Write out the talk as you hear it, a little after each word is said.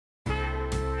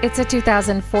It's a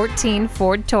 2014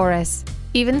 Ford Taurus.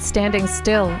 Even standing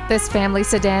still, this family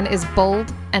sedan is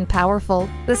bold and powerful.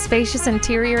 The spacious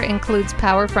interior includes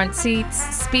power front seats,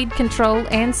 speed control,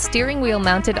 and steering wheel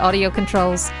mounted audio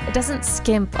controls. It doesn't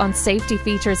skimp on safety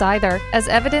features either, as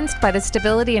evidenced by the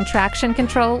stability and traction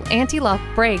control, anti-lock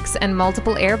brakes, and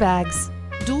multiple airbags.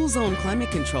 Dual zone climate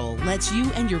control lets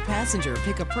you and your passenger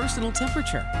pick a personal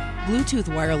temperature.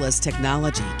 Bluetooth wireless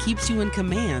technology keeps you in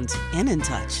command and in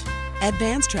touch.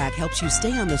 Advanced Track helps you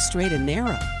stay on the straight and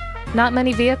narrow. Not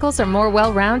many vehicles are more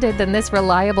well-rounded than this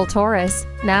reliable Taurus.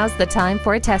 Now's the time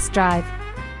for a test drive.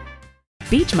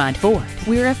 Beechmont Ford,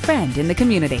 we're a friend in the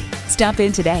community. Stop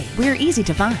in today. We're easy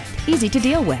to find, easy to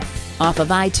deal with. Off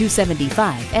of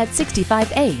I-275 at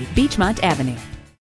 65A Beechmont Avenue.